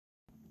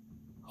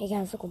Hey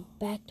guys, welcome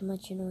back to my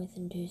channel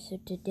Ethan 2. So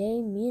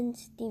today, me and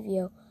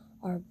Stevio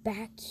are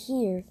back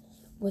here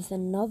with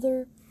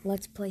another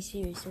Let's Play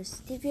series. So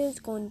Stevio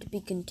is going to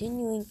be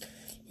continuing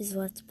his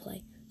Let's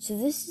Play. So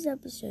this is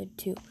episode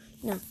 2.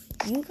 Now,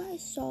 you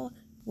guys saw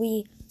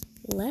we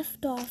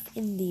left off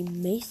in the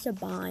Mesa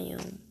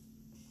biome.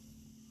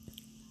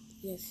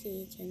 You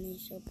see, it's a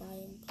Mesa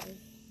biome.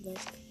 Look,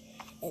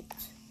 it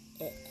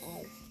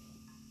has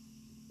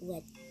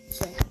red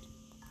sand.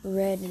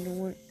 Red and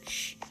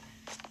orange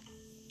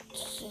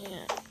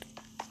sand.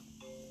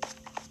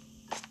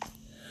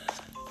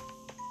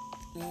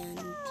 And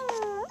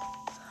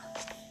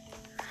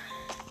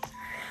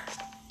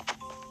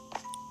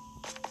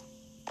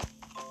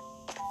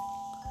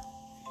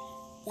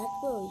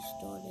that's where we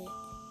started.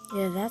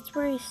 Yeah, that's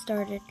where he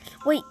started.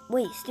 Wait,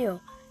 still.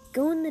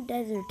 Go in the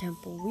desert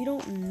temple. We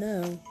don't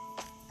know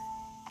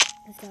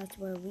if that's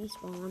where we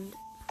spawned.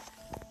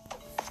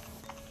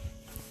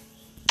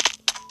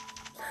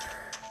 I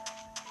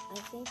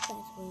think that's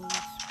where we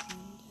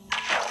spawned.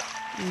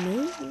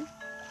 Maybe.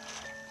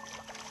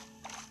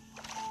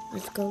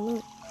 Let's go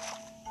look.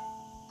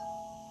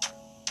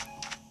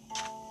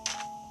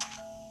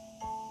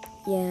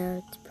 Yeah,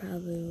 it's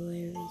probably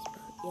where we spawned.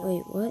 Yeah.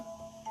 Wait, what?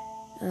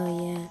 Oh,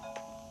 yeah.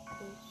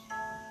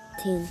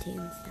 TNT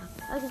and stuff.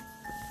 Okay.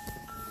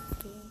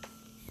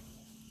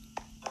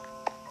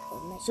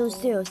 So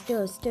still.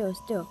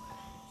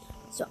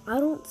 So I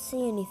don't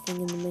see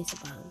anything in the Mesa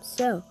biome.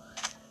 So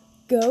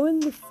go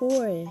in the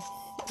forest,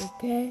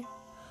 okay?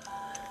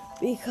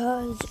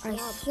 Because I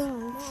saw.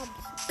 Mobs.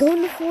 Go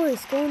in the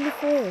forest. Go in the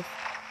forest.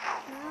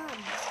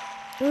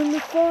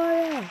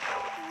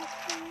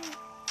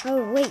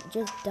 Oh wait,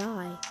 just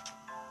die.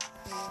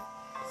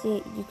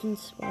 See, you can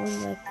spawn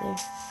back there.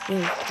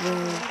 Yeah,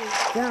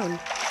 drowned.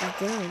 Just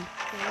drowned.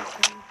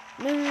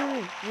 No.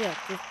 Yeah,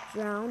 just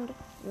drowned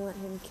and let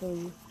him kill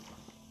you.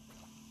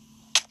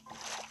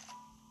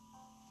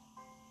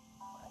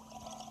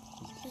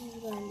 This is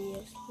gonna be a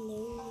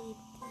slowly.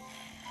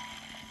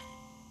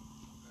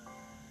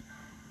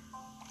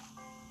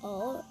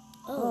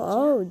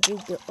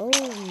 Oh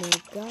my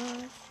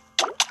gosh.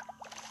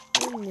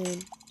 And then,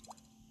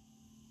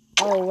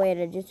 oh wait,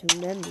 I just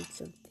remembered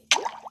something.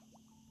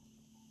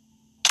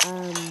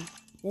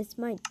 This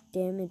might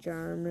damage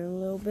our armor a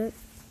little bit.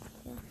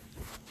 Yeah.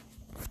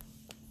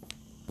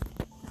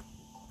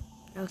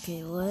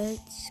 Okay,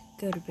 let's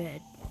go to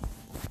bed.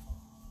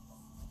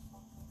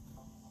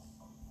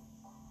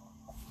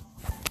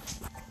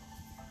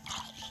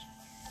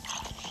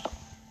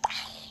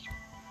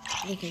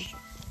 Okay.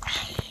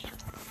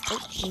 Oh,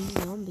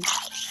 zombie.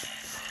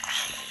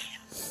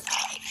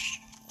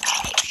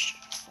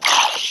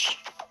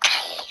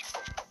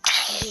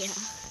 Yeah.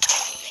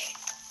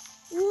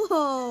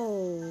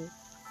 Whoa!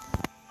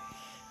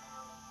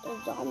 The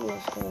zombie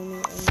was going in,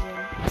 and then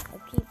a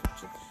people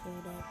just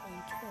showed up and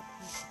killed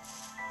me.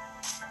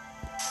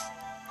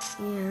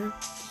 Yeah.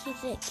 He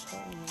did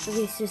kill me.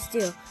 Okay, so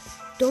still,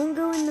 don't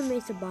go in the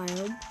Mesa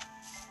biome.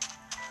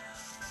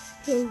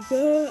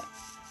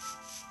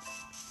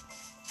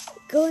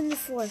 Go in the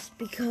forest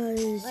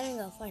because I'm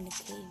gonna go find a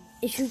cave.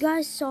 if you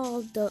guys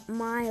saw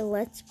my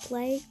Let's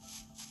Play,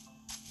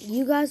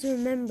 you guys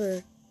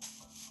remember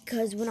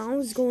because when I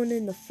was going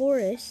in the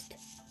forest,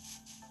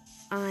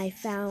 I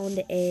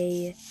found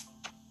a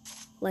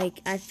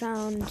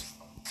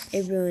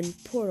ruined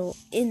portal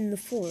in the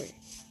forest.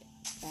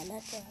 And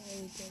that's what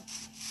we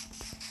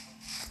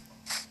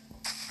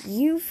did.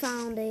 You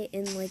found it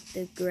in like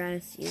the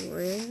grassy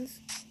lands,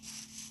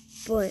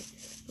 but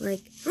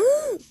like,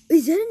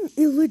 is that an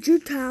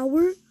Illager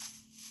tower?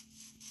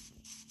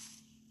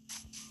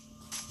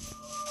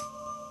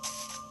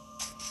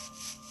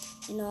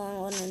 You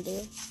know what I'm gonna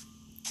do?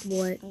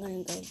 What? I'm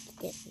gonna go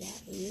get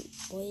that loot,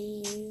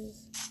 boys.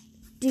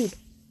 Dude,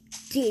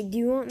 do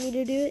you want me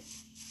to do it?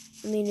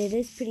 I mean, it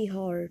is pretty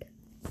hard.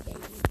 Yeah, you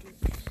do.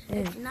 Yeah.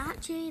 It's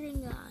not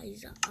cheating,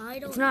 guys. I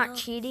don't It's not know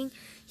cheating.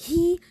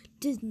 He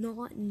does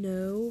not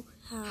know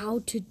how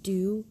to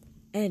do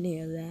any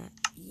of that.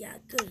 Yeah,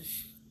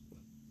 because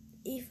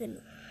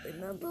even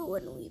remember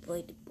when we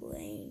played the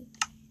plane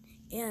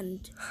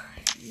and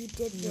you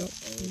did the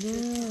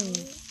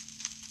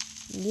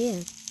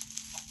Yeah.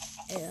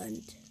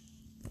 and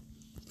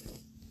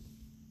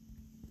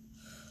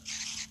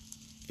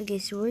Okay,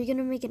 so we're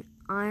gonna make an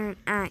iron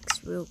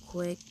axe real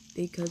quick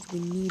because we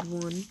need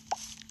one.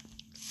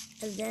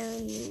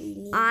 then we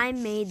need I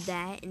made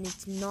that and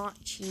it's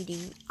not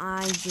cheating.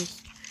 I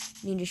just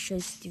need to show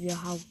Stevie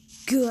how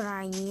good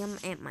I am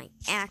at my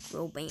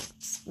acrobat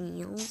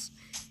skills.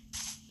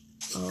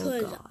 Oh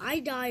because god. I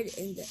died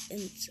in the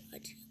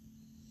inside.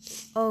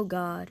 Oh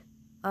god.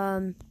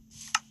 Okay,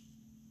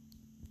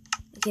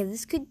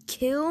 this could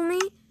kill me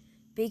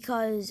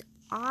because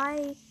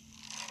I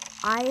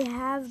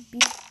have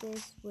beat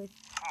this with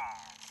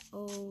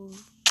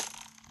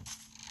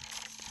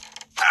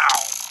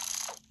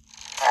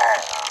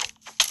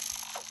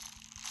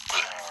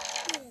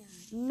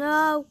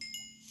no.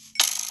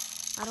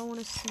 I don't want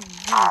to see you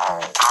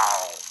guys.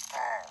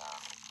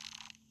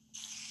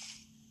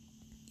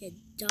 Yeah,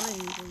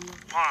 dying a lot.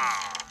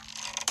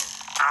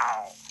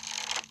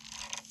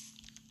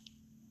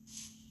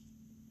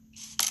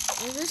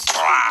 Well, this is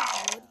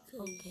pretty good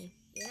because Okay.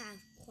 they have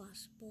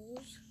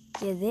crossbows.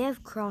 Yeah, they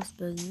have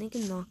crossbows and they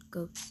can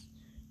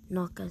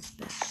knock us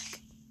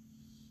back.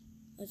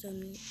 That's on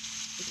me.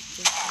 It's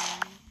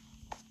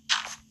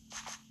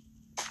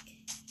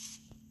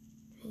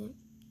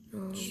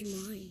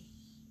mine.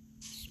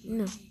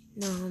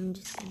 No, I'm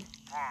just gonna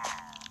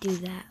do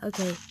that.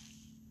 Okay.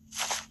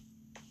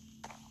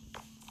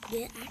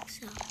 Get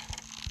axe out.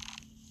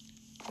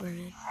 We're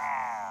in.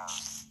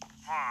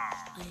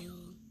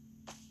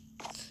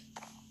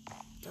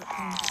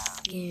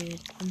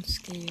 I'm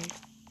scared.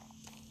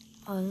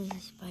 Oh, there's a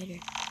spider.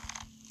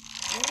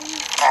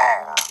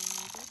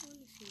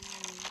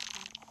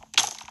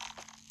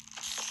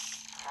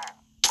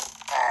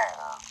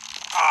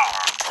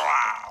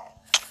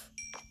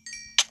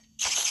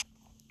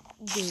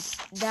 Dude,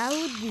 that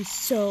would be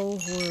so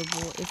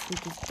horrible if we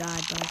just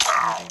died by a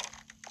spider.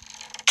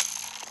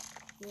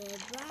 We're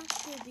about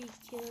to be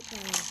killed by a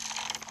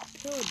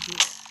pillager.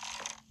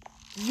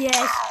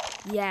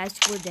 Yes,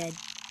 we're dead.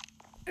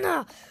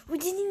 No, we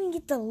didn't even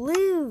get the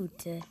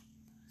loot.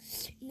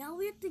 Now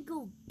we have to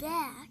go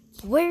back.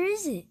 Where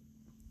is it?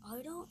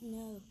 I don't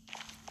know.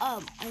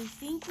 I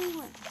think we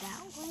went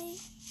that way.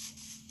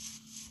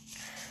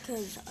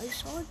 Because I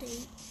saw a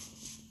date.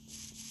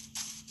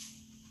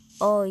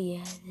 Oh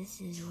yeah, this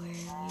is where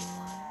we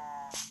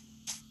are.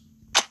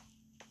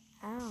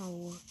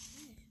 Ow.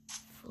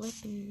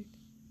 Flippin'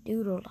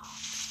 doodle dog.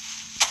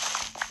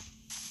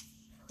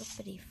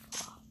 Flippity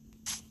flop.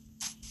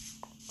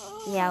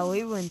 Oh. Yeah,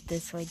 we went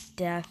this way,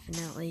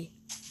 definitely.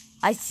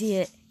 I see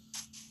it.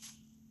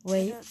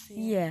 Wait,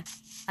 yeah,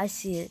 I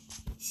see it.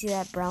 See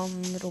that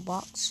brown little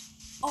box?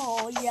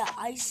 Oh, yeah,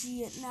 I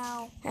see it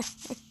now.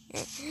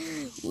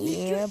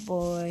 Yeah,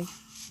 boy.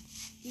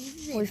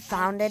 We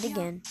found it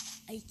again.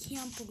 I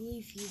can't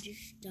believe you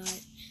just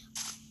died.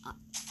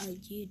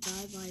 You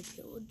died by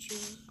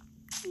pillager.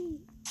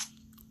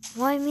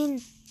 Well, I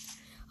mean,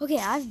 okay,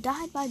 I've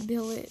died by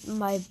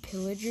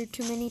pillager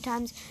too many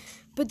times,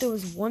 but there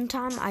was one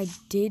time I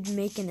did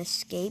make an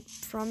escape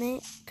from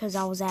it because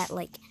I was at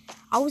 1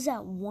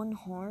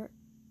 heart.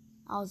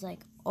 I was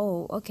like,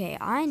 oh, okay,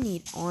 I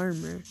need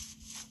armor.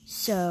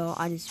 So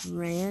I just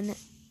ran.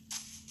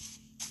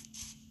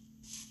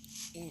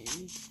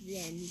 And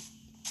then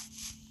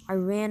I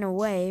ran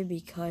away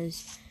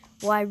because,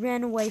 well, I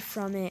ran away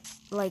from it.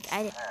 Like,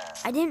 I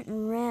didn't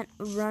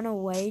run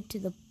away to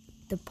the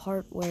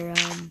part where,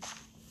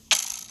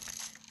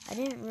 I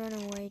didn't run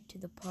away to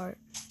the part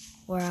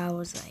where I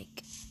was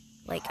like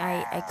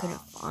I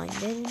couldn't find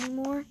it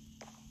anymore.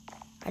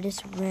 I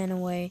just ran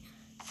away,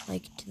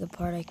 like, to the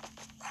part I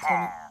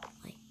couldn't,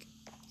 like,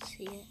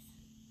 see it.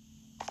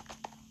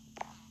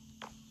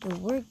 Dude,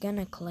 we're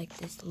gonna collect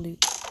this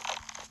loot.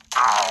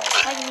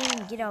 I can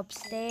even get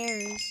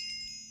upstairs.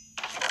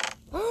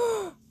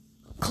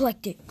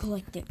 Collect it,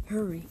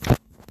 hurry.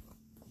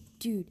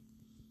 Dude,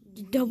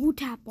 double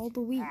tap all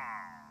the way.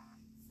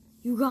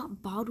 You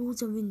got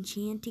bottles of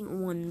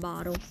enchanting, 1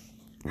 bottle.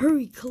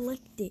 Hurry,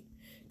 collect it.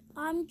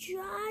 I'm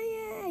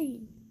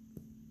trying.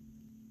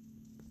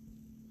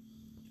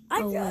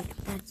 Wait,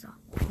 that's all.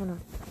 Hold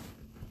on.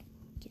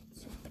 Get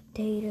some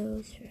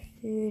potatoes for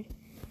food.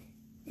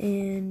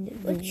 And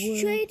the Let's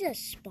wood. trade a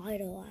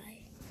spider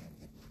eye.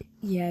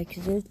 Yeah,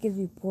 because those give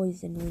you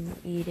poison when you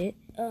eat it.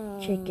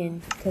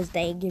 Chicken, because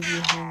they give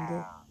you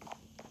hunger.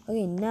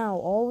 Okay, now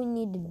all we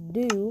need to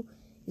do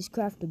is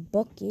craft a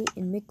bucket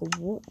and make a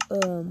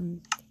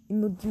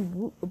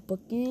emoji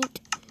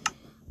bucket.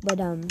 But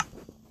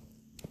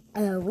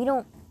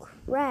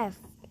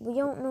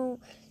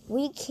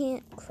we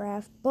can't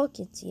craft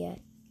buckets yet.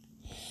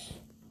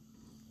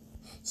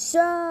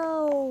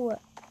 So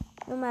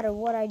no matter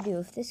what I do,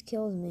 if this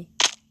kills me,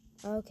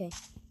 okay.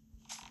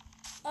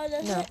 Oh,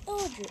 that's No. an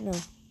Eldritch. No.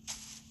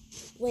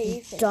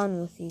 Wait, I'm done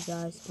with you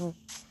guys. Huh?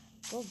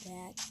 go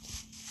back.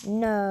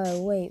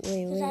 No, wait.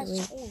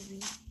 That's all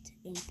wheat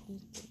and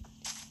pumpkin.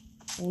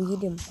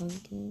 Weed and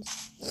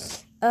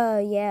pumpkins.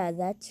 Yeah,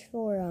 that's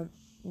for,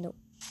 no.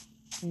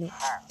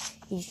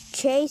 He's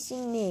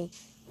chasing me.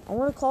 I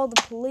want to call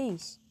the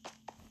police.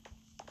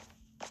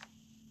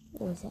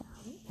 What was that?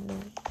 No.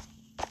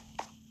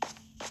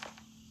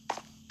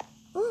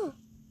 Oh.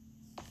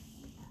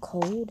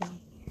 Cold out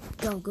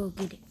here. Go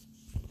get it.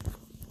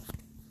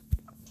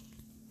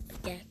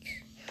 Pickaxe.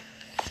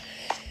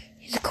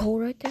 Is it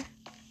cold right there?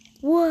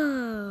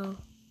 Whoa.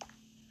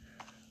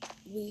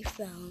 We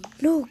found.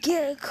 No,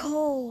 get a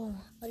coal.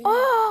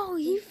 Oh,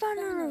 he found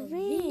a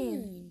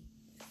ravine.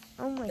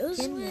 Oh my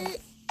goodness.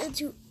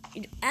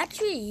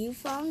 Actually, you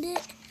found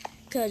it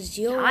because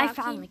you're. I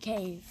found the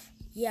cave.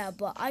 Yeah,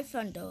 but I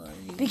found the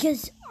ravine.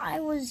 Because I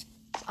was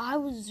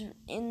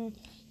in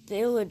the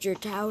villager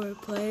tower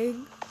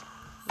playing.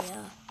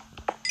 Yeah.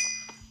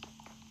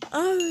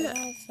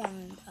 I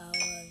found our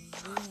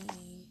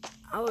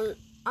ravine.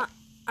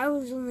 I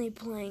was only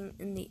playing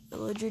in the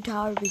villager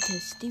tower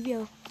because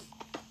Stevio,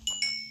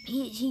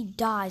 he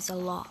dies a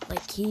lot.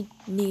 Like, he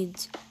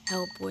needs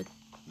help with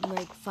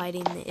like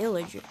fighting the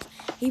Illagers,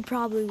 he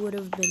probably would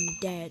have been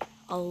dead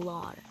a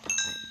lot of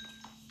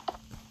times.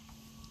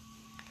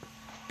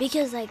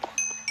 Because like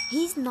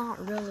he's not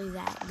really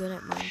that good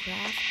at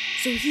Minecraft,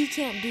 so he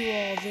can't do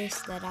all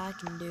this that I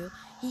can do.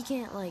 He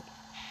can't like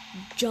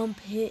jump,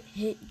 hit,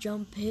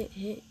 jump,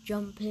 hit,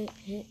 jump,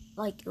 hit.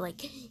 Like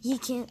he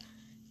can't.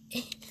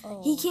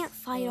 He can't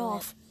fight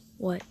off.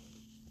 What?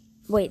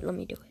 Wait, let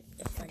me do it.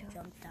 If I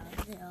jump down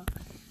there,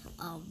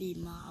 I'll be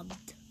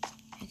mobbed.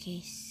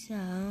 Okay,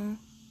 so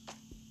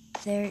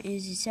there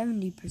is a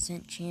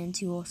 70%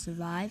 chance you will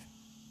survive.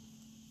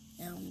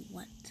 And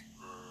what?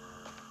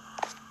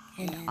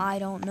 And I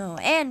don't know.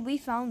 And we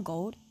found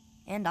gold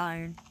and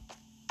iron.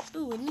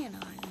 Ooh, we need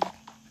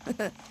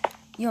iron.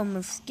 You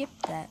almost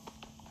skipped that.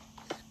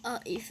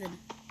 Ethan.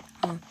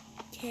 Huh?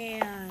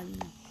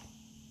 Can...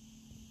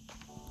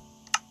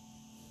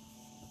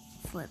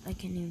 Flip, I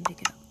can't even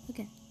pick it up.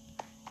 Okay.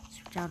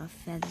 Switch out a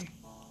feather.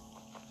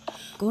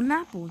 Golden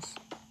apples.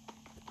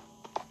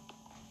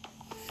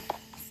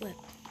 Flip.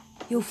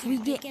 Yo, if we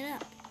get... Pick it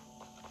up.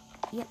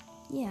 Yep.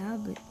 Yeah,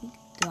 but we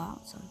could throw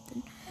out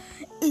something.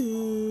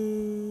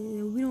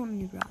 We don't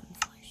need rotten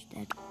flesh.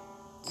 That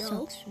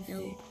sucks for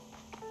food.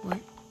 What?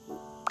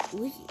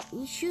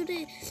 We should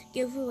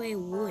give away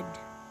wood.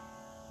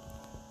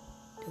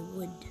 The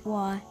wood.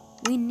 Why?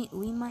 We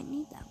might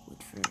need that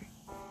wood for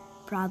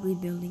probably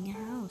building a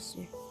house.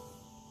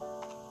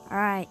 All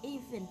right.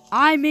 Ethan.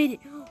 I made it.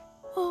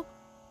 Oh.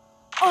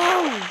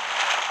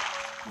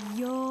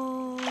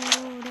 Yo.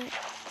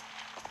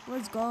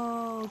 Let's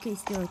go. Okay,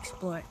 still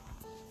explore.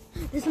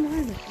 There's an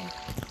iron right there.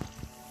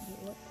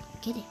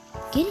 Get it.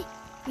 Get it.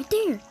 Right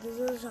there. There's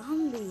a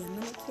zombie. I'm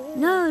gonna kill it.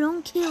 No,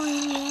 don't kill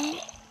him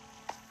yet.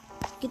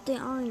 Get the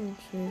iron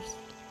first.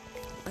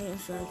 I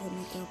guess I can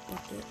make a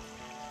bucket.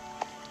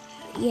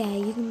 Yeah,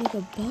 you can make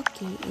a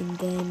bucket and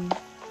then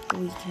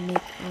we can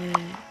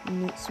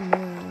make some more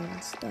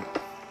iron stuff.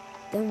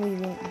 Then we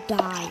won't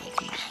die.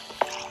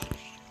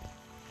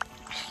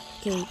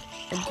 Okay,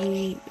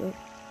 agree.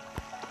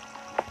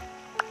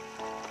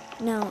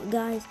 Now,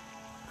 guys,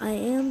 I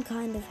am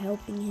kind of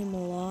helping him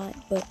a lot,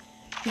 but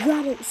you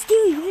gotta...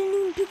 Still, you didn't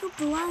even pick up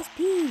the last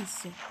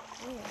piece.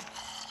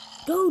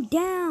 Go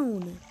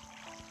down.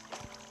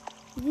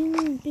 You didn't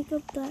even pick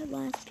up that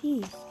last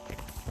piece.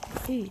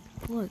 Dude,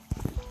 look.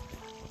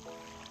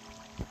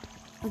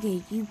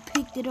 Okay, you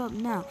picked it up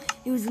now.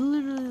 It was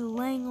literally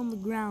laying on the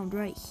ground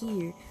right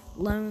here,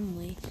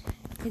 lonely,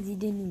 because you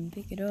didn't even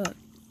pick it up.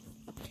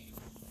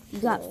 You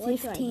got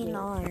 15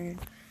 iron.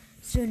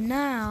 So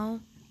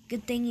now,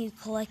 good thing you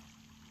collect...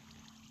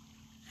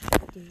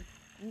 Dude,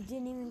 you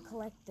didn't even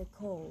collect the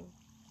coal.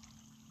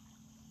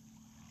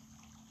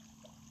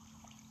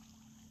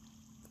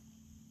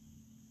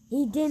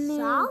 He didn't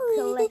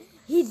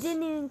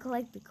even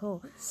collect the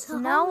coal. So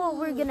now what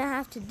we're gonna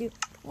have to do...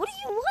 Why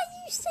are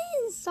you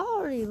saying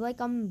sorry?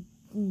 Like I'm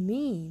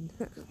mean.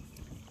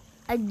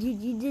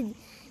 You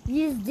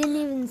just didn't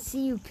even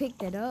see you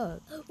picked it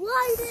up.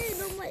 Why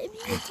didn't my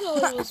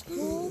inventory was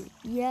full?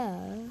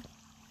 Yeah.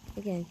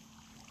 Okay.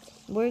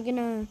 We're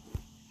gonna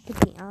put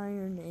the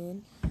iron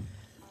in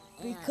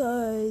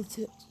because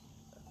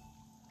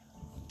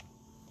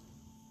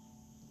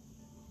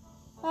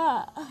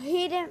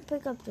he didn't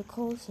pick up the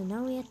coal, so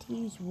now we have to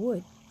use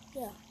wood.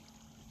 Yeah.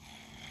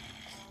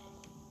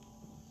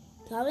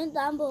 Comment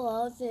down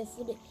below if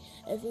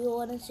you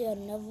want to see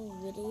another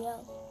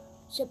video.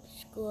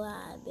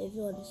 Subscribe if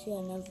you want to see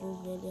another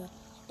video.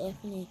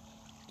 Anthony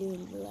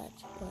doing the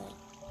Let's Play.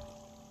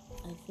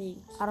 I think.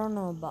 I don't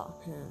know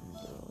about him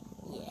doing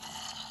that. Yeah.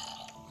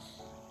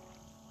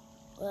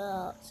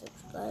 Well,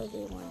 subscribe if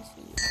you want to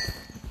see.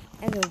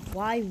 And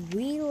why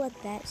we let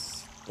that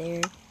sit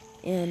there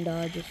and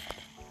just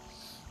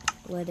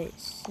let it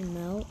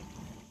smelt.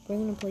 We're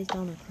gonna place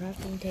down a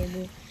crafting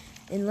table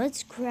and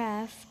let's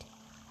craft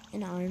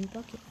an iron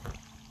bucket.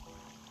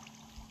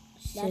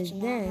 That's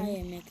not how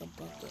you make a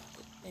bucket.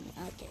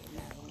 Okay,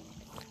 now you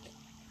make a bucket.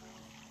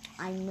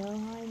 I know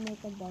how to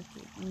make a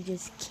bucket. You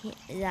just can't.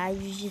 I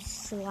was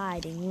just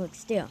sliding. Look,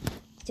 still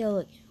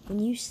look. When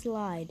you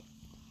slide,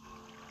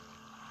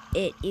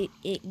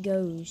 it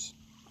goes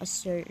a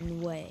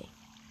certain way.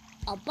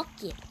 A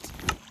bucket.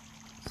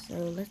 So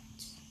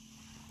let's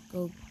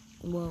go.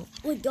 Well,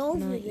 Wait, go over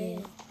not there.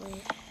 yet.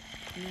 Wait,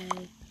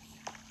 no.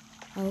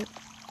 Oh,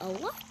 A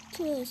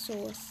water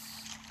source.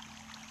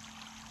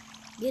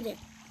 Get it.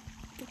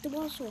 Get the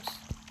water source.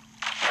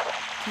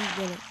 can't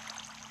get it.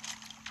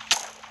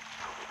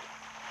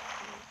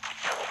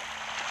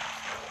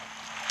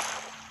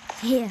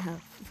 Yeah,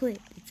 flip.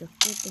 It's a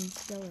flipping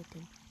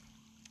skeleton.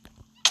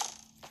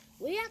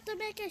 We have to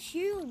make a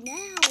shield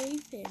now,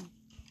 Ethan.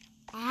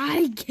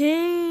 I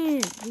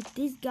can't with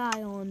this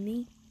guy on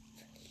me.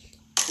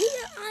 Get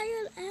your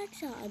iron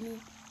axe out. I mean,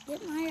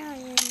 get my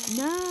iron axe.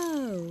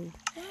 No,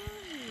 Why?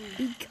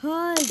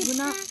 because Get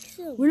axe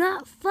him. we're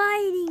not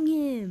fighting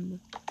him.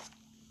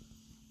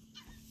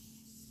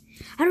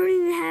 I don't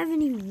even have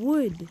any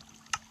wood.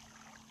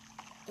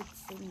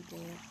 It's in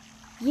there.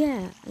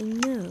 Yeah, I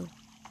know.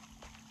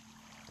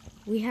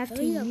 We have to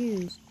Hurry up.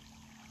 use.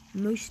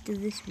 most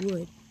of this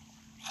wood?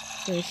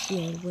 First,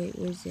 yeah, wait,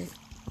 where's it?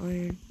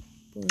 Iron.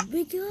 Boom.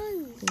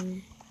 Because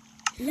Boom.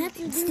 you have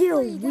to do Still,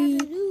 what you we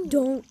gotta do.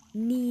 don't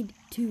need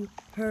to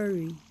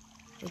hurry.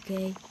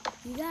 Okay?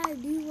 You gotta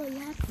do what you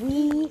have to do.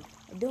 We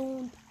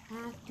don't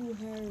have to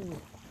hurry.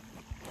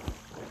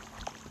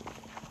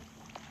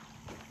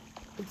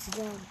 It's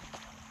done.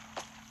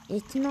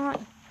 It's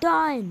not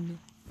done.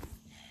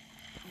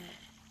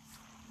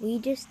 We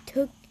had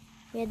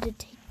to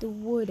take the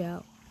wood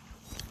out.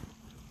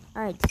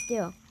 Alright,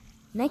 still.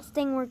 Next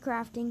thing we're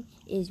crafting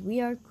is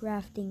we are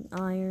crafting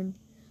iron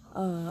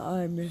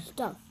armor.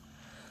 Stuff.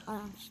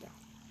 Stuff.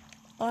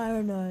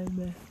 Iron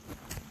armor.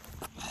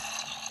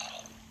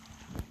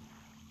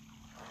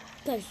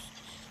 Because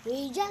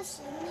we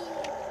just need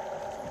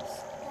some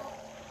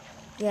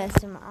stuff. Yeah,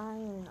 some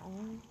iron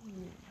armor.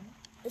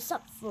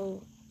 Except for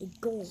the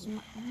gold.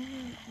 Some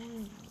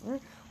iron armor.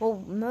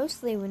 Well,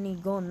 mostly we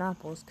need golden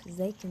apples because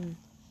they can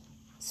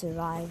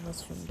survive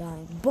us from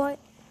dying. But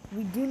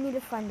we do need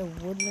to find a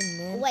woodland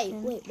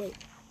mansion. Wait.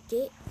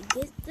 Get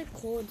the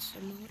coal and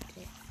smelt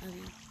it.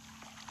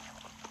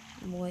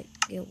 What?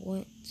 Get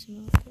what?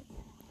 Smelt it?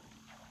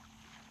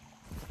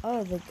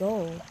 Oh, the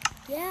gold.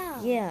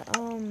 Yeah. Yeah,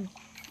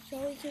 So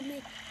we can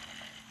make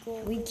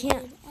gold. we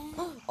can't.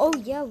 Oh,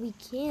 yeah, we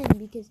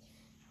can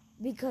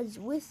because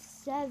with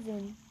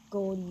 7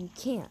 gold you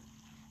can't.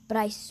 But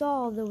I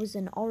saw there was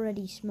an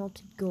already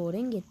smelted gold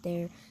ingot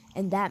there,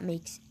 and that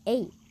makes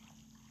 8.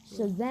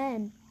 So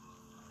then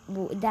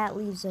that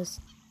leaves us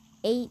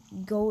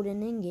 8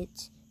 golden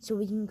ingots, so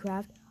we can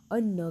craft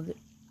another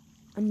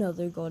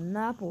golden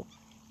apple.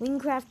 We can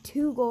craft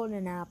 2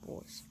 golden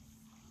apples.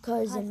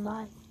 Cause in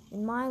my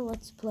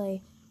Let's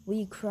Play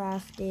we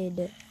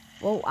crafted.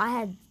 Well, I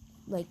had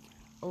like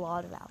a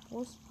lot of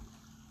apples.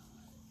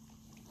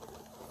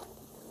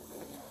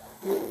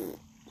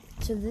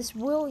 So this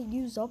will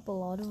use up a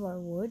lot of our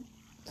wood.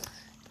 But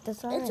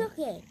that's alright. It's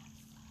okay.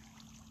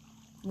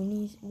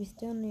 We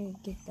still need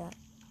to get that.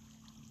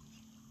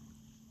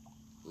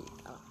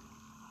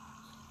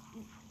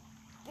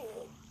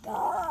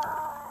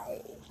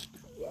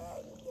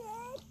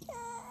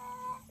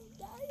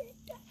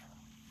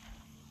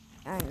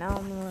 Alright, now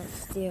I'm gonna let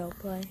Steel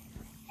play.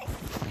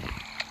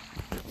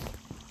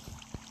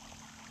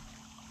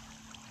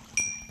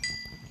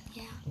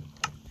 Yeah.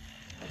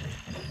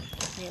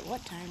 Wait,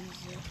 what time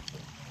is it?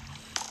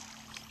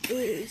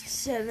 It's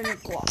 7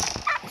 o'clock.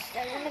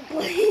 7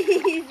 o'clock.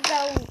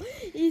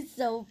 He's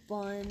so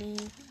funny.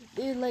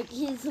 Dude, like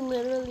it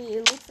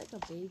looks like a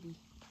baby.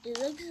 It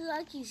looks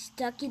like he's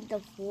stuck in the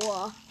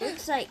floor. It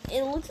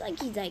looks like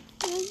he's like,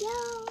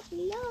 Hello.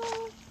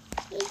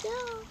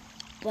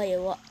 Wait,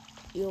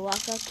 you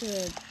walk up to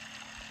the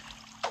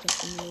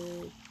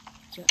No.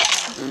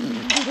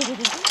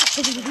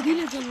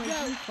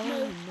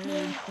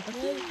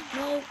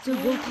 So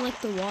go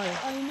collect the water.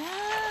 Oh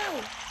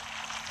no!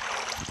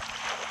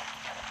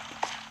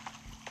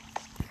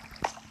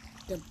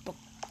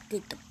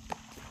 Get the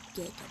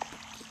bucket.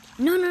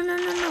 No.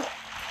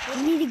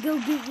 You need to go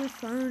get your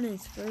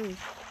furnace first.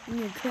 And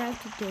your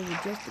crafting table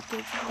just in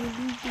case you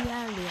leave the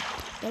area.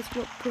 That's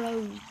what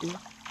pros do.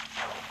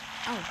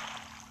 Oh.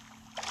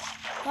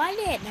 Well, I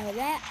didn't know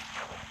that.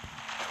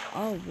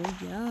 Oh, well,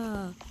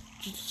 yeah.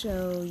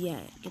 So,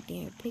 yeah, get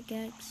the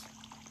pickaxe.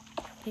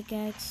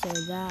 So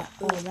that,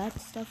 all that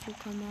stuff will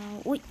come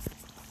out. Wait.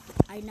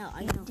 I know.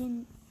 You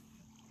didn't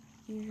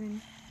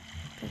even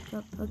pick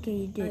up. Okay,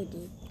 you did. I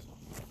did.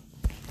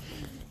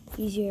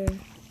 Use your,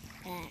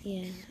 Axe.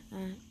 yeah,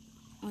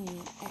 Oh,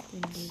 yeah.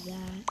 and do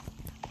that.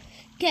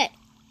 Okay.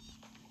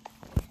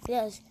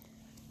 There's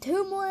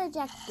 2 more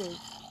objectives.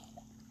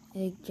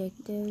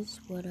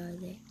 Objectives, what are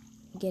they?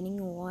 Getting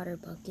a water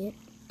bucket.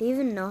 Do you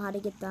even know how to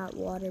get that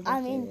water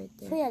bucket right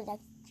there? 3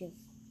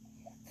 objectives.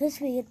 First,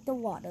 we get the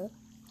water.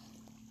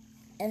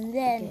 And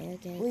then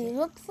we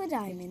look for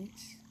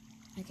diamonds.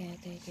 Okay.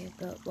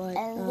 But what?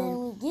 And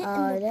then we get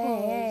in the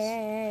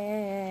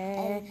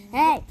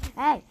Hey!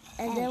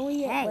 And then we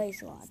get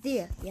waste lots.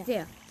 Steer.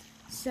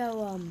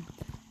 So,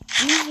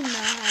 do you even know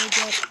how to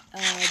get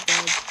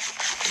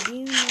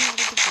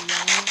the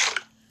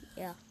water?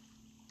 Yeah.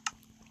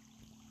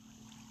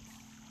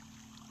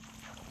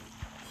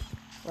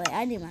 Wait,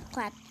 I need my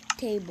craft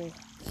table.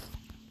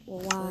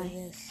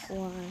 Why?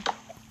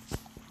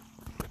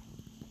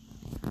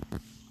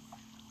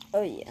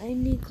 Oh yeah, I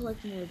need to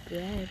collect more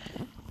bread.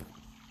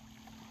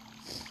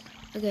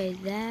 Okay,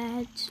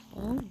 that's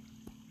all.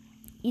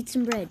 Eat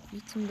some bread.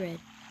 And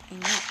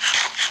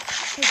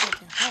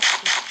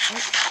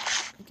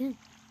Again,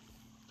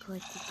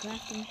 collect the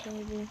crafting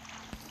table.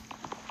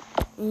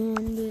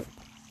 And do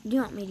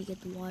you want me to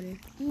get the water?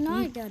 no,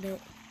 I got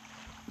it.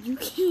 You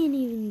can't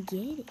even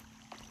get it.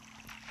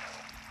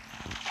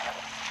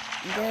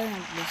 I'm gonna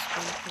have this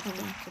one because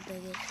that's the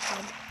biggest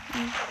one.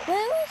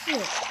 Where is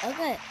it?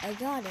 Okay, I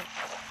got it.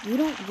 You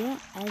don't get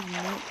as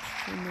much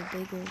from the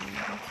bigger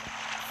ones.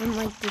 From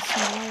like the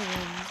smaller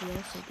ones, you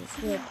also get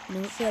Flip.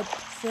 No.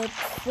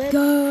 Flip.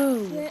 Go!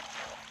 Flip.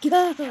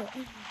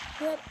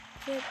 Go!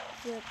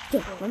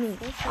 Flip. Let me.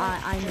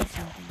 I know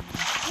something.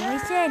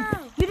 Listen.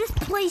 You just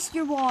placed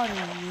your water,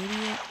 you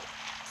idiot.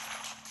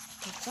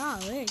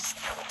 Sorry.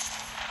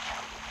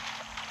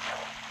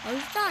 I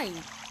was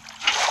dying.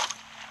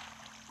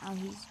 Oh,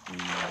 he's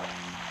doing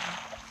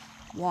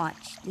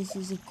Watch, this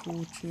is a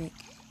cool trick.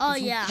 Oh,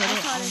 If you yeah, put I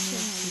it saw on this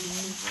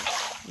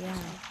the in the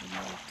Yeah.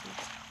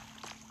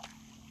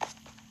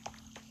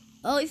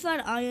 Oh, we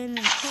found iron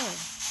and coal.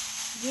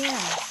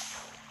 Yeah.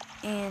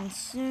 And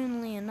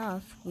soonly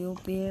enough, we'll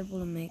be able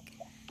to make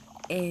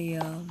a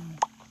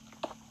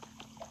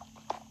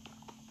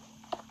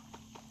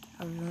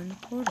run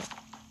portal.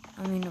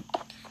 I mean,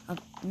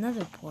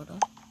 another portal.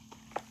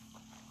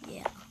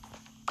 Yeah.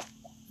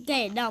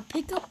 Okay, now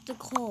pick up the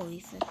coal,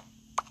 Ethan.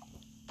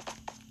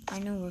 I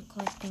know we're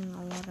collecting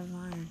a lot of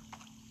iron.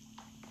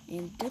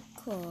 And the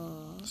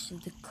coal. So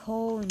the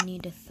coal, we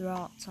need to throw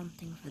out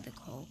something for the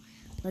coal.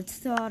 Let's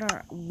throw out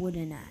our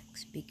wooden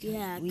axe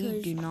because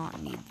we do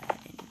not need that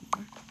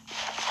anymore.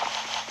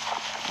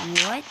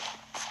 What?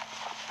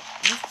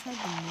 Let's try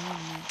the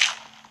mine.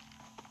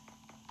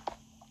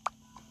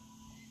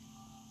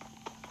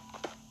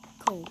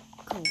 Coal.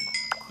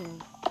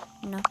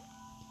 No.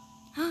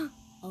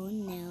 Oh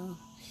no.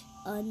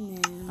 Oh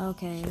no.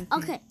 Okay.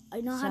 Okay,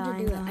 I know how to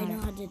do it. I know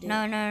how to do it.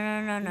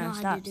 No.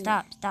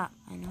 Stop.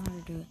 I know how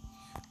to do it.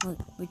 Look,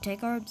 we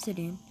take our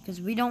obsidian, because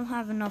we don't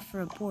have enough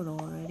for a portal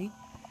already.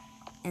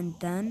 And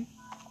then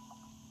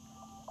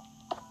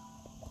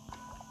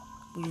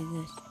we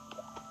do this.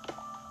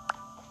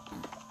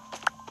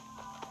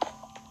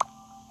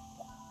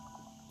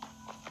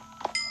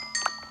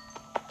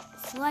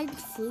 Slide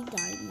 3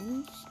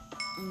 diamonds,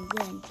 and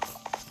then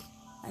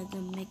I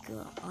can make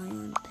an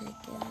iron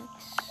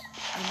pickaxe.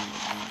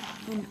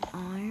 An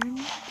iron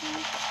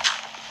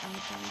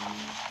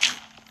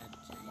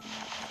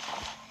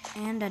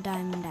and a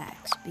diamond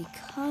axe,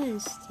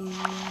 because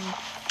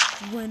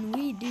when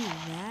we do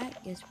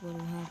that, guess what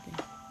will happen?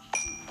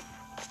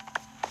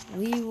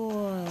 We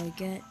will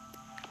get.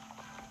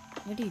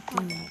 What are you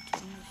doing?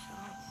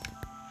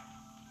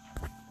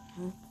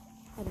 Huh?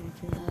 I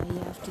don't know. You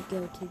have to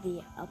go to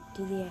the up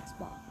to the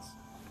Xbox,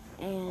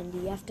 and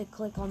you have to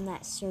click on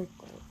that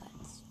circle.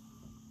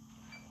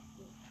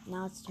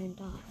 Now it's turned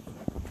off.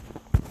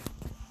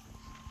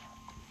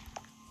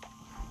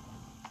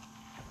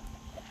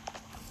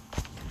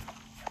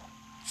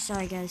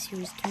 Sorry guys, he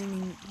was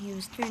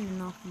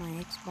turning off my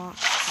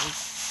Xbox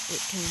because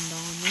it turned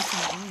on. There's an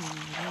iron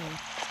over there.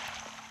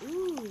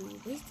 Ooh,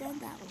 we said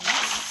that one.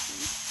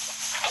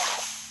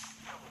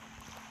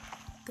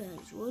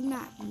 Because we're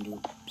not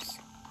noobs.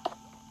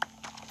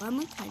 I'm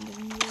a kind of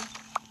noob.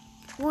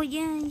 Well,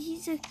 yeah,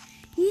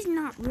 he's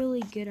not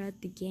really good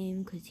at the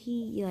game because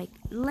he,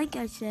 like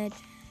I said,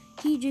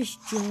 he just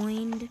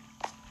joined.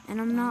 And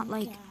I'm not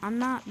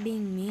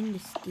being mean to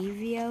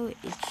Stevio.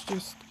 It's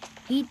just,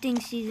 he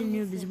thinks he's a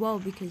noob as well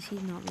because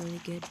he's not really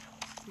good.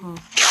 Huh.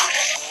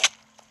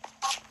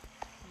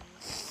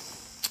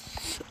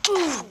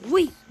 Oh,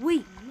 wait.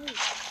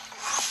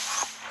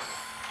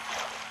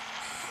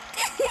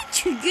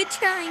 Good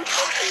trying,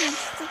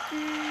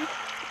 sucker.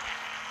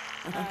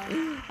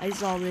 I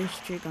saw this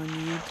trick on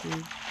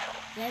YouTube.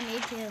 Yeah, me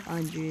too.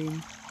 On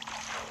Dream.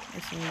 I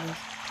saw this.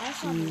 I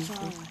saw this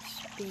on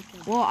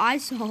Unspeakable. Well, I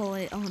saw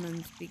it on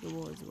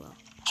Unspeakable as well.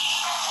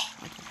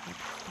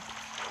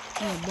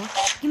 Come on, boy.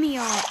 Give me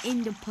your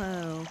ender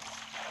pearl.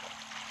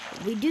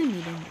 We do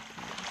need ender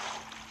pearl.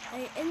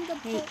 Hey, ender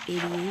pearl. Hey,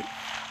 idiot.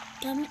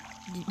 Come.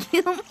 Did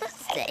you almost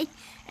say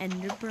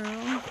ender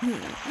pearl?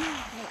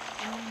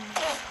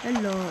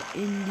 Hello,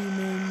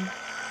 Enderman.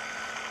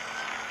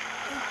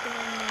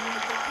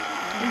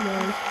 Hello,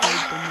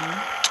 Spider-Man.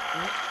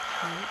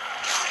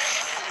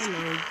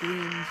 Hello,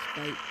 green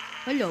Spider.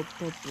 Hello,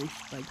 purple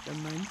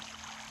Spider-Man.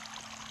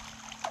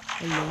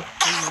 Hello.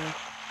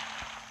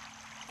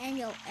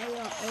 Ayo.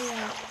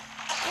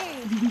 Hey,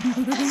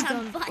 He's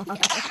on fire.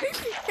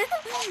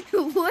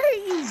 Where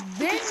you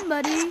been,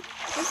 buddy?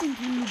 I think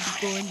you need to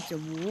go into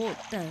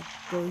water.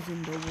 Goes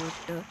into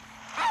water.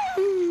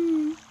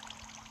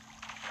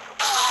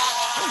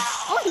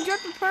 Oh, he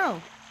dropped a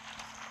pearl.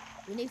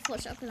 we need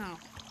foot up now.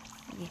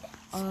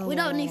 Yeah. We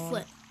don't need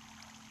foot.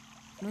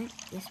 Wait,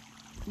 yes.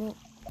 Well,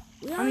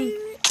 We already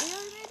made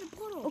a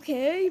portal.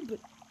 okay, but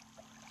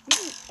we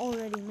can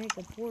already make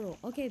a portal.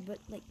 Okay, but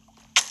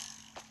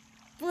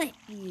flip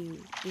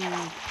you, dude.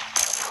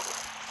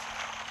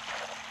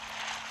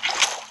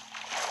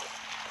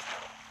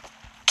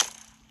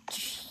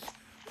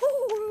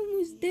 Oh, we're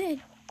almost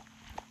dead.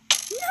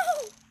 No!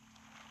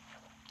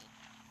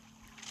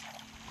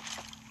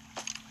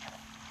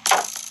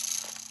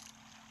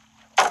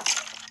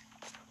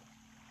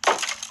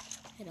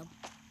 Hit him.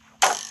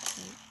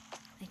 Wait,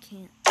 I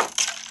can't.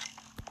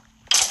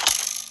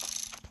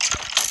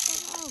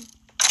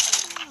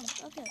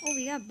 Okay. Oh,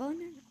 we got bone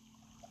in it.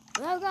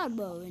 Well, I got a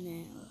bow in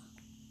it.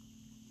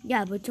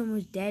 Yeah, but it's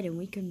almost dead, and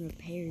we can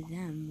repair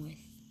them with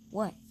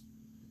what?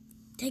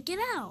 Take it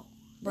out.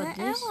 But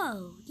The this?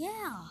 arrow.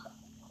 Yeah.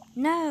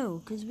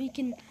 No, because we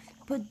can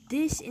put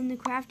this in the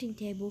crafting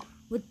table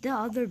with the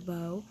other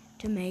bow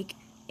to make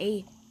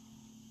a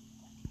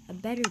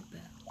better bow.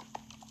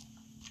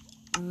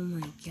 Oh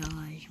my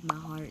gosh, my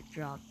heart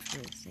dropped for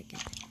a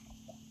second.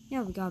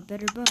 Yeah, we got a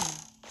better bow.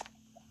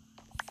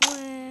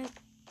 Flip.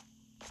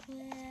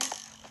 Flip.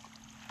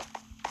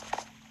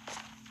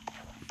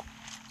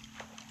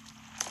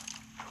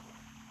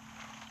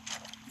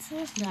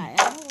 So sorry, I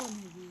don't want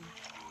to be.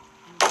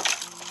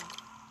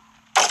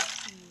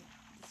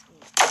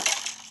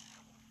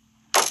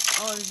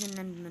 Oh, there's an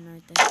enderman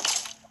right there.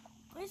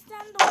 Where's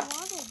down the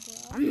water, bro?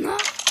 I'm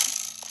not.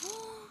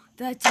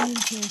 That's an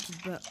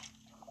enchanted bow.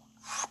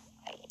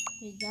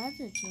 Wait, that's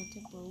a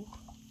enchanted bow.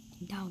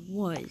 That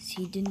was.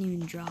 He didn't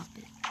even drop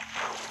it.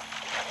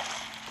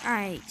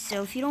 Alright,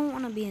 so if you don't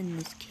want to be in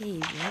this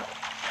cave, right?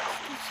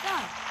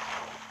 Stop.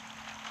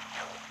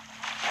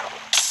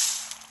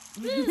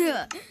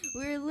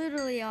 We're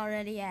literally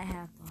already at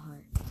half a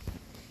heart.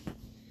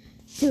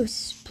 So,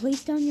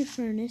 place down your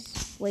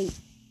furnace. Wait.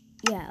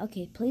 Yeah,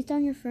 okay. Place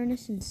down your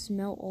furnace and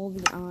smelt all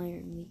the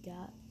iron we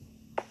got.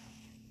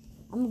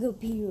 I'm gonna go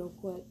pee real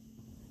quick.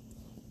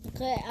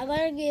 Okay, I'm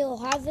gonna go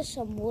harvest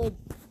some wood.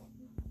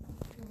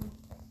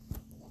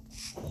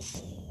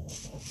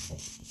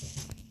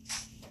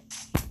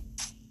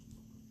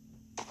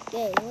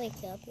 Okay,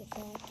 wake up if I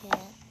can.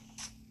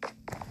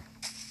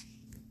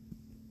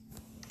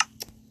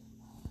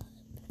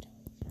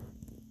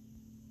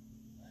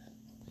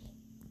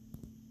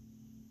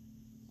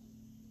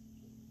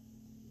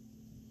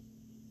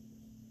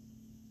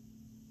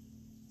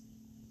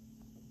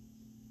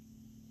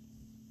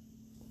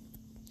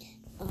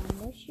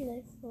 Where should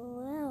I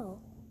fall out?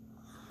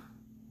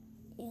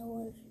 There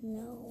was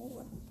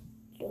no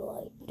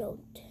I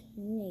don't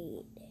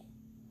need.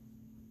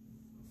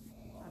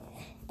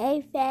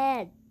 Hey,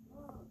 Fed,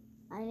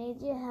 I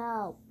need your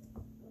help.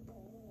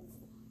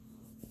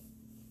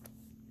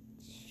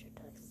 Should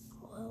I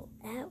fall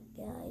out,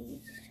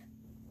 guys?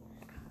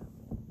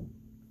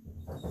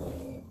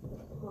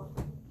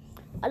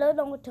 I don't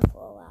know what to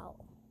fall out.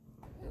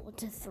 What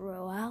to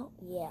throw out?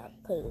 Yeah,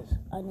 because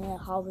I need to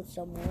harvest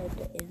some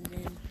wood and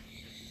then...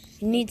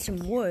 You need some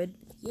wood?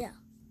 Yeah.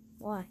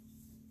 Why?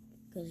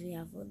 Because we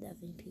have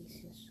 11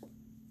 pieces.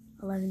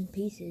 11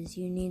 pieces.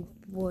 You need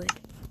wood.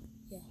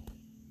 Yeah.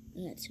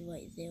 And it's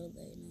right there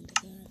laying on the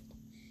ground.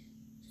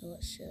 So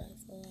what should I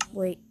fall out?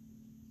 Wait.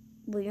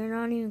 But you're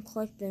not even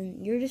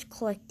collecting. You're just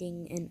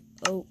collecting an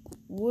oak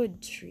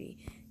wood tree.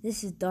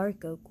 This is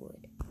dark oak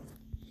wood.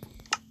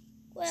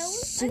 Well,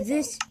 so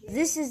this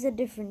is a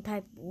different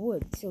type of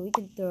wood. So we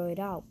can throw it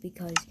out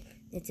because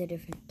it's a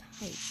different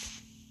type.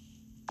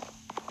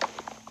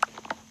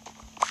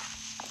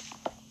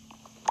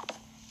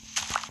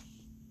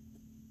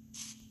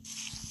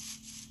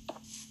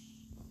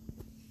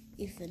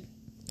 Ethan.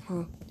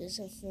 Huh? There's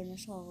a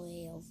furnace all the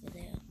way over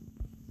there.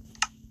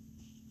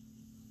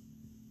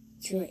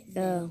 It's Oh. right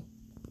there.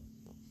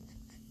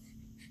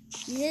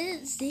 You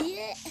didn't see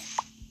it?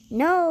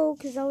 No,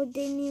 because I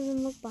didn't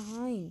even look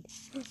behind.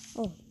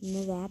 Oh,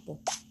 another apple.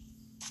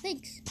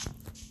 Thanks.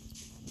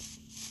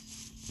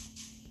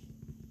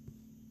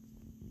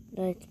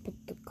 Let's put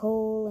the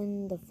coal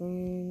in the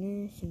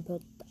furnace and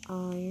put the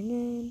iron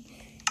in.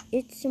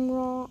 It's some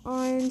raw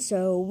iron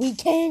so we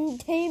can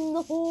tame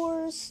the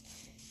horse.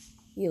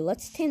 Yeah,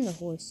 let's tame the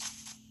horse.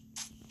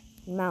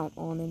 Mount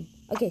on him.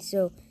 Okay,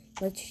 so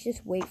let's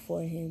just wait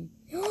for him.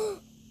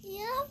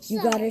 Yeah, You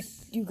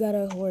got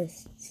a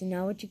horse. So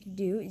now what you can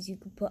do is you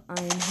can put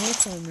iron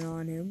horse armor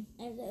on him.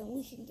 And then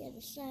we can get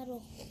a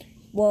saddle.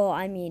 Well,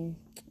 I mean,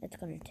 that's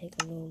gonna take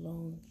a little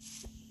long.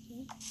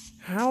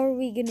 How are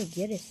we gonna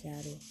get a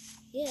saddle?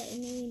 Yeah,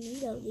 and then we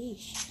need a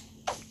leash.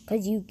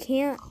 Because you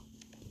can't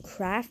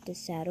craft a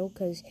saddle,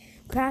 because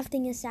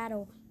crafting a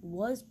saddle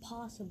was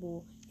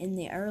possible in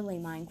the early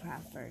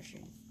Minecraft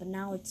version, but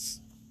now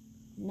it's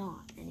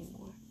not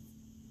anymore.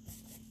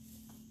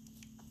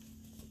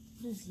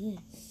 What is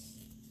this?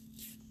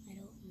 I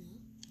don't know.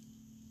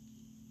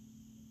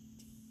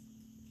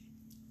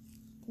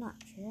 Not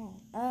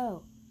trash.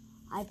 Oh,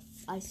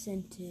 I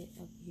sent it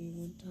up here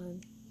one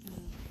time.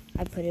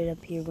 I put it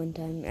up here one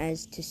time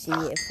as to see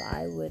if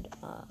I would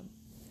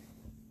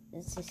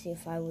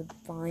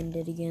find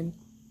it again.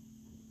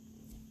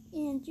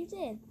 And you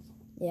did.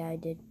 Yeah, I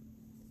did.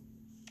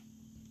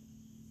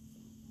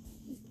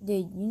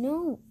 Dude, you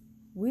know,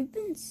 we've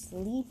been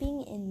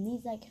sleeping in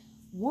these, like,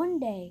 one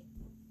day,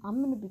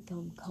 I'm gonna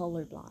become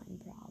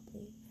colorblind,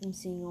 probably, from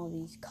seeing all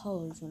these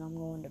colors when I'm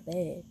going to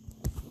bed.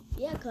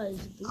 Yeah, because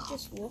we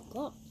just woke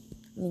up.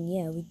 I mean,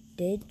 yeah, we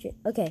did.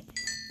 Okay,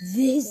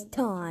 this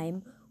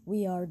time,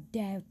 we are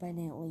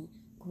definitely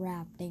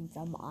crafting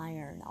some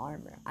iron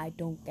armor. I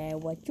don't care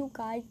what you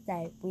guys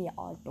say, we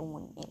are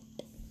doing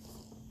it.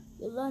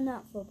 You learn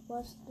that for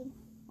Preston.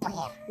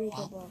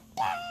 Unspeakable.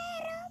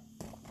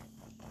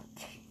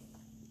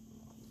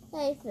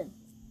 Hey, Ethan.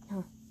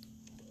 Huh?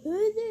 Who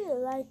do you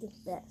like the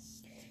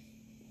best?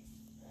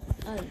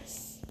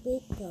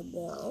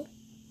 Unspeakable.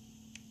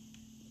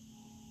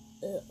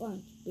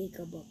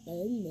 Unspeakable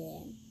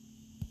Alien.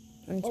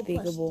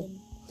 Unspeakable.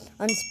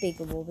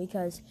 Unspeakable,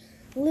 because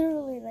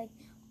literally, like,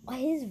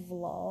 his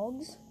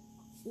vlogs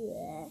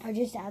Yeah. are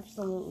just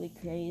absolutely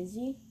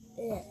crazy.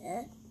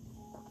 Yeah.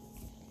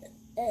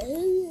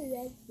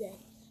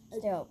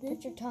 Still,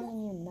 put your tongue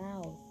in your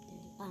mouth.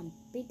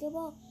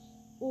 Unspeakable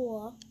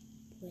or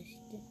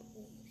Preston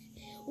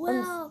Plays.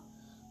 Well,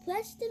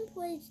 Preston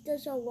Plays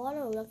does a lot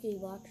of Lucky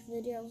Box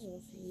videos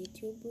of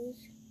YouTubers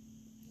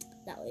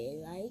that we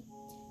like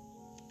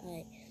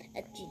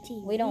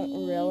FGTV. We don't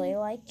really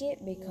like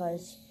it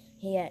because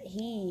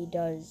he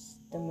does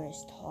the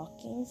most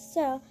talking.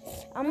 So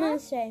I'm gonna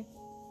say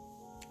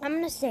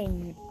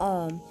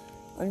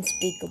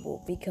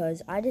Unspeakable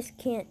because I just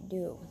can't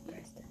do it with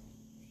Preston.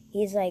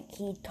 He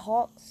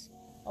talks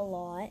a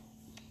lot,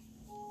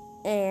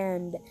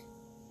 and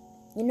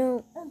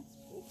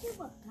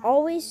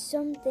always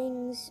some good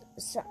things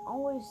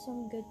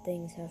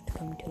have to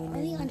come to an I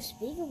think end.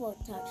 Unspeakable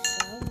talks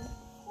a lot.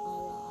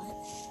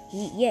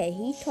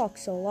 He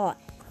talks a lot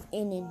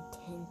in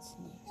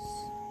intenseness.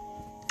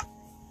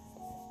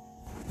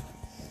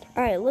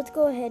 All right, let's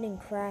go ahead and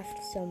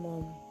craft some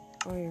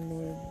iron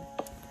ore.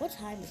 What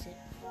time is it?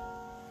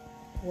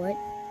 What?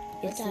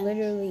 It's time?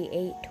 literally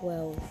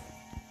 8:12.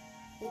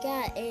 We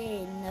got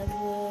another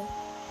what?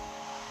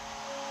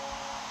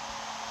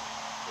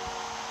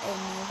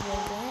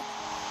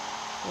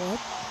 What?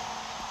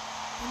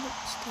 How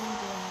much time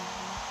do I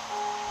have?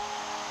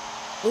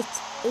 It's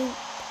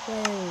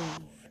 8:12.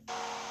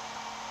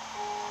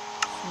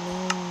 No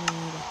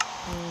need to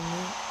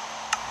helmet.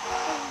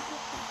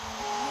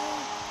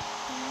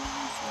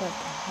 Got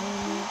the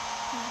helmet.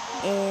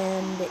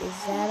 And is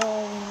that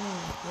all we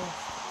need? Yes,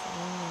 that's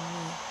all we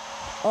need.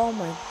 Oh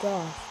my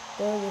gosh.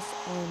 Throw this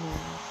armor.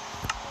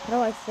 How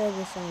do I throw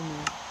this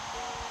armor?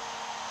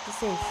 This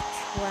is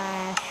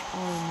trash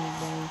armor,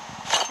 bro.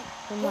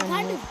 Come on,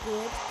 Kind of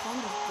good.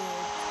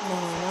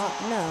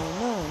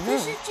 No.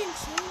 This is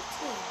enchanted.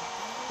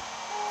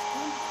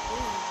 Kind of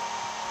good.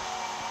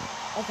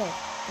 Okay,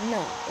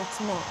 no, it's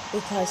not.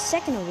 Because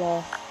second of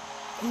all,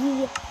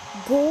 the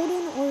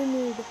golden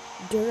armored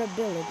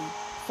durability,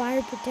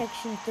 fire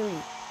protection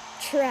 3,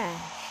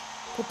 trash,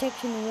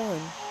 protection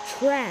 1,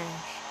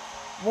 trash.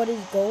 What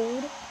is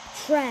gold?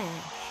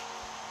 Trash.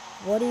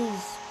 What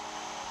is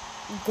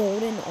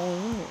golden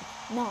armor?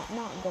 Not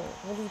gold.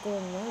 What is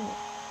golden armor?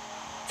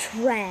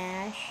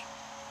 Trash.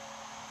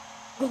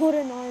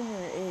 Golden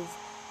armor is,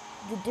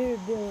 the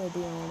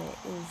durability on it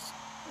is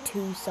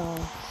too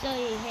soft. So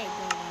you hate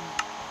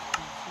golden.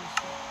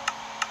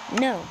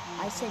 No,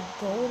 I said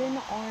golden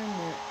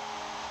armor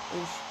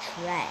is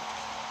trash.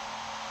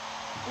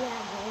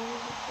 Yeah,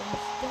 gold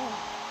instead.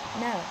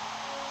 No,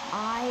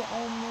 I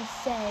almost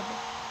said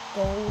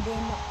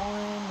golden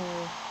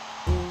armor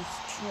is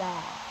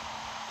trash.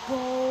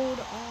 Gold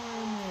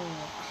armor.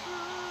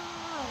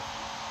 How?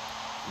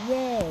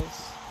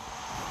 Yes.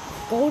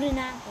 Golden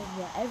apples.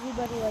 Yeah,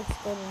 everybody likes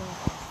golden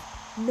apples.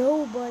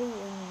 Nobody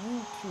in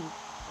YouTube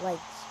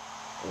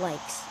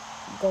likes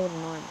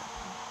golden armor.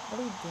 What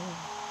are you doing?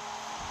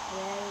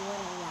 Yeah, he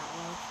wanted that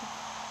way.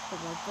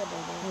 Because I put it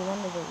in. You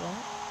wanted it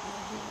what? He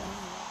wanted it that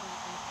way.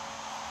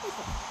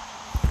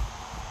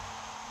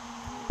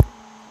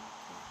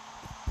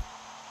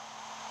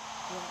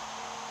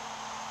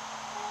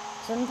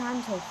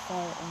 Sometimes he'll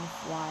fall and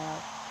fly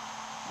up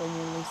when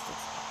you least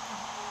expect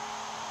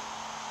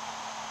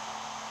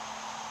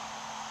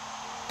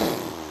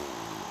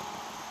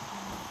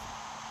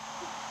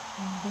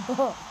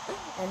it.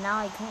 And now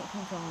I can't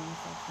control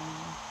myself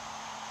anymore.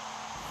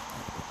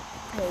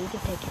 Hey, you can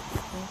take it.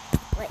 Okay?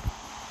 Wait,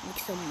 make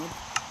some wood.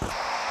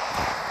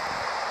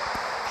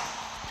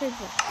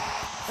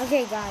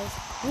 Okay, guys,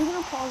 we're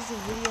gonna pause the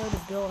video to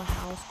build a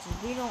house because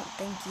we don't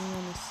think you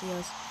want to see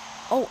us.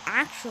 Oh,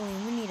 actually,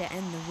 we need to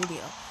end the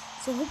video.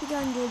 So, hope you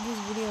guys enjoyed this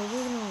video.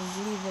 We're gonna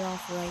leave it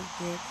off right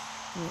here.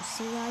 And we'll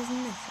see you guys in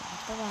the next one.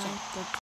 Bye bye.